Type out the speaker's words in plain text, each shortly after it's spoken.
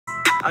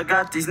I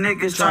got these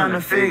niggas trying to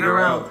figure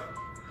out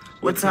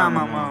what time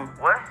I'm on.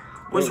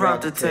 Which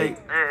route to take.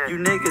 You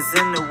niggas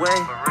in the way.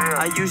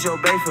 I use your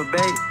bait for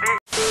bait.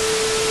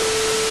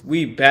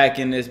 We back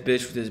in this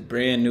bitch with this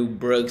brand new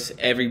Brooks.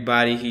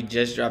 Everybody, he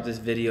just dropped this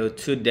video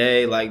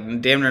today, like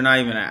damn near not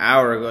even an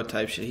hour ago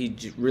type shit.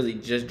 He really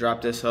just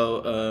dropped this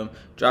whole,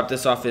 dropped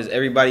this off his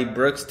Everybody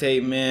Brooks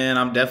tape, man.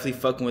 I'm definitely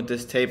fucking with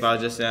this tape. I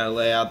was just in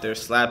LA out there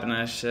slapping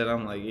that shit.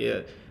 I'm like,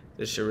 yeah,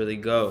 this should really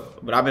go.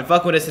 But I've been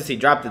fucking with it since he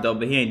dropped it though,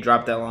 but he ain't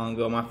dropped that long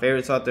ago. My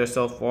favorites out there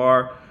so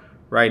far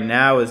right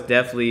now is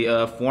definitely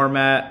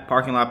Format,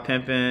 Parking Lot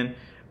Pimpin'.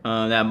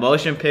 That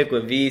motion pick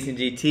with V's and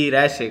GT,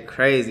 that shit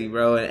crazy,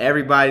 bro. And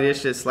everybody,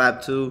 this shit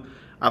slap too.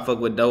 I fuck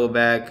with Double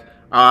Back.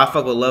 I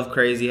fuck with Love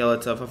Crazy, hella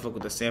tough. I fuck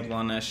with the sample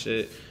on that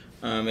shit.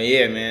 And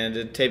yeah, man,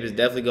 the tape is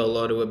definitely go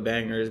loaded with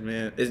bangers,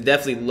 man. It's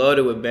definitely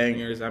loaded with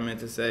bangers, I meant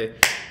to say.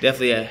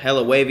 Definitely a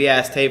hella wavy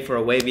ass tape for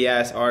a wavy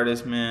ass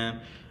artist, man.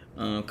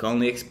 Can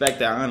only expect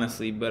that,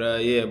 honestly.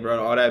 But yeah,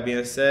 bro, all that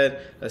being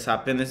said, let's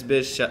hop in this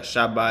bitch.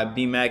 Shot by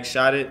B-Max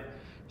Shot It.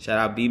 Shout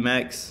out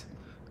B-Max.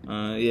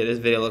 Yeah, this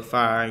video look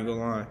fire, I ain't gonna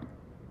lie.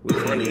 We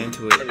finna get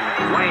into it.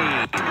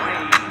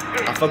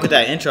 I fuck with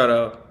that intro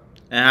though.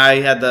 And how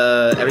he had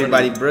the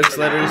Everybody Brooks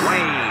letters.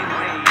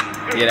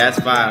 Yeah, that's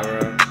fire,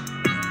 bro.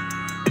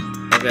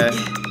 Okay.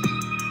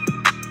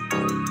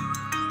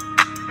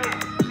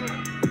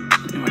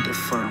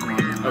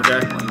 Okay.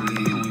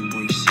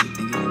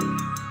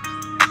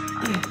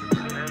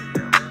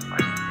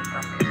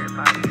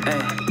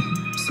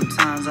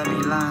 Sometimes I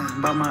be lying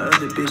about my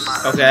other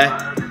bitches. Okay.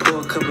 Pull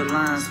a couple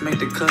lines, make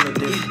the color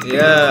different.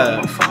 Yeah.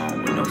 On my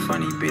phone with no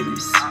funny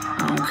business.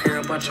 I don't care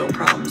about your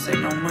problems,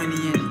 ain't no money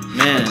in it.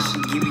 Man. She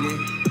give me that.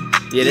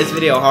 Yeah, this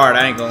video hard,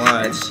 I ain't gonna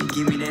lie. After she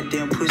give me that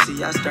damn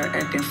pussy, I start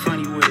acting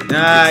funny with it.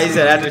 Nah, he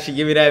said after she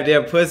give me that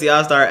damn pussy,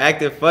 I'll start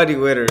acting funny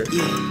with her.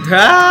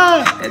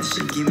 Yeah. After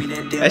she give me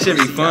that damn that should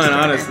be pussy, fun, I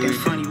start honestly. acting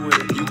funny with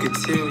it. You could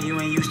tell you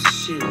ain't used to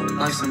shit.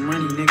 Like some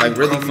money, nigga. Like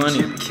really call me funny.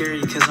 Jim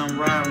Carrey, cause I'm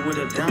riding with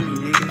a dummy,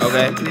 nigga.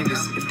 Okay. Fuck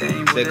niggas, if they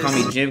ain't They with call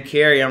us. me Jim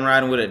Carrey, I'm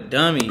riding with a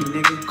dummy.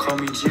 Nigga, call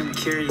me Jim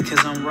Carrey,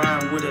 cause I'm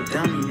riding with a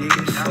dummy,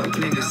 nigga. Fuck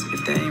niggas,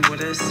 if they ain't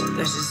with us,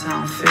 that's just how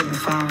I'm feeling.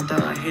 Found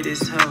out I hit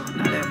his hoe.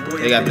 Now that boy.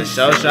 They got the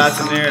show shots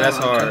in there, that's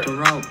hard.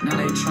 Now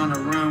they tryna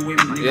run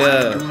with me.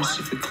 Yeah. Doing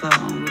shit for clout,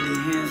 I'm really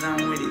hands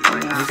on with it.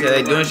 He said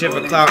they doing shit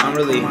for clout, I'm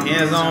really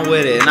hands on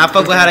with it. And I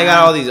fuck with how they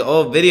got all these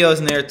old videos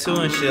in there too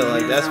and shit,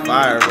 like that's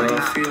fire, bro. I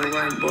feel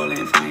right ballin'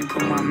 if I ain't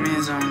put my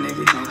mans on,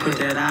 nigga. Put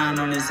that iron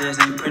on his ass,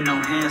 ain't put no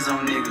hands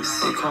on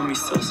niggas. They call me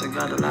Sosa,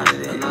 got a lot of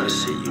that, a lot of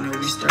shit, you know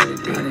we started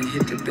there. I done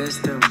hit the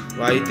best of them.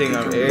 Why you think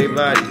I'm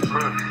everybody?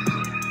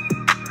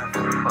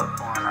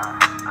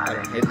 I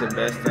done hit the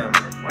best of them.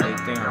 Why you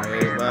think I'm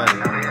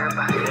everybody?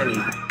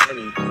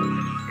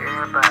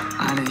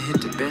 I done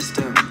hit the best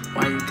of them.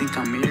 Why you think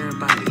I'm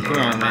everybody? Come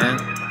on, man.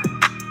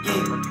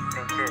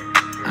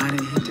 I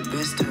done hit the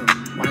best of them.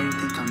 Why you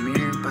think I'm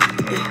everybody?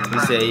 He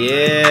said,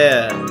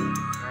 yeah.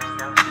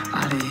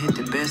 I done hit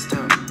the best of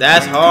them.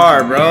 That's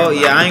hard, bro.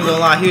 Yeah, I ain't gonna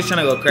lie. He was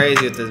trying to go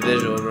crazy with this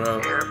visual, bro.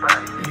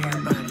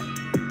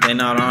 Everybody. They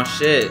not on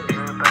shit.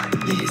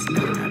 Niggas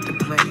know not to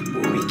play,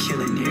 boy, we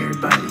killing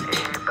everybody.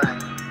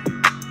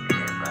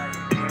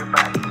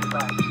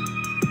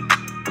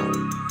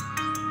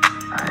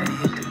 I done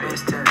hit the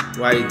best of them.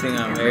 Why you think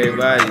I'm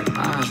everybody?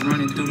 I was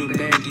running through the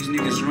bag, these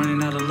niggas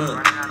running out of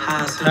luck.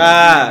 Highs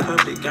Ah.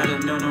 public, gotta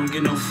know don't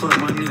get no fuck.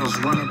 My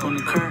niggas run up on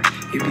the car,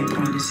 it be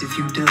pointless if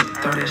you duck.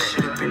 Throw that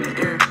shit up in the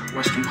air,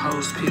 watch them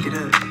hoes pick it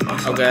up.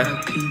 Off Okay.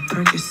 of P.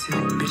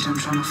 Percocet, bitch, I'm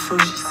tryna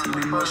fuck. She see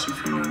me motion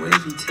from the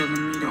wavy,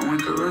 telling me to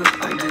anchor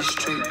up. I get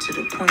straight to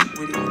the point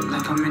with it,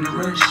 like I'm in a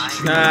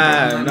rush.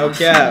 Nah, no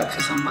cap.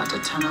 Cause I'm about to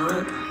turn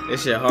her up.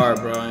 This shit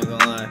hard, bro. I ain't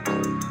gonna lie.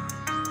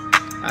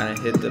 I done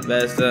hit the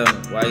best of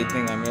them. Why you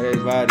think I'm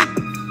everybody?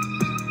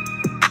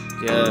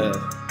 Yeah.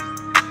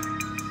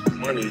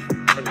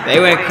 They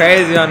went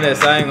crazy on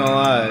this, I ain't gonna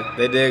lie.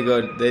 They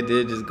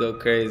did just go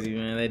crazy,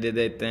 man. They did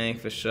their thing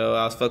for sure.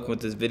 I was fucking with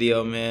this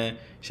video, man.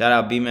 Shout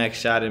out B-Max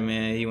Shot It,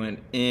 man. He went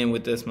in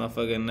with this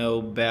motherfucker,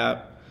 no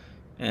bap.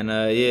 And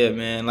yeah,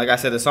 man. Like I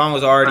said, the song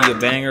was already a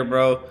banger,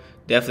 bro.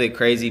 Definitely a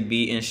crazy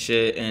beat and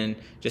shit. And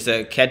just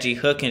a catchy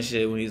hook and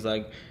shit when he's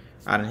like,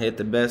 I done hit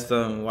the best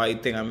of them. Why you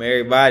think I'm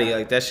everybody?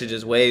 Like, that shit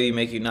just wavy,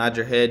 make you nod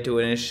your head to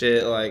it and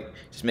shit. Like,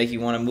 just make you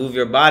want to move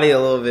your body a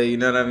little bit, you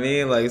know what I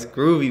mean? Like, it's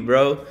groovy,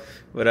 bro.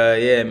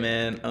 But, yeah,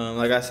 man.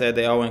 Like I said,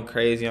 they all went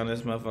crazy on this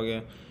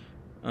motherfucker.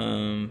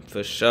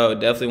 For sure.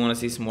 Definitely want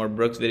to see some more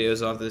Brooks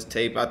videos off this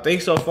tape. I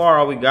think so far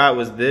all we got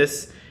was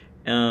this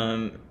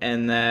and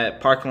that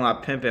Parking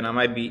Lot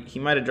Pimpin'. He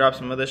might have dropped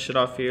some other shit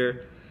off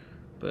here,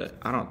 but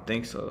I don't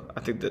think so. I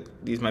think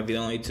that these might be the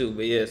only two.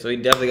 But, yeah, so he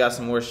definitely got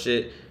some more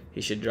shit he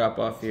should drop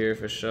off here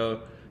for sure.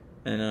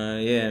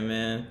 And yeah,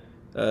 man.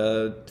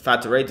 If I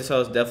had to rate this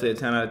host, definitely a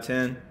 10 out of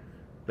 10.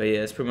 But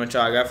yeah, that's pretty much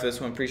all I got for this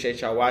one. Appreciate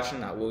y'all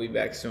watching. I will be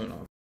back soon.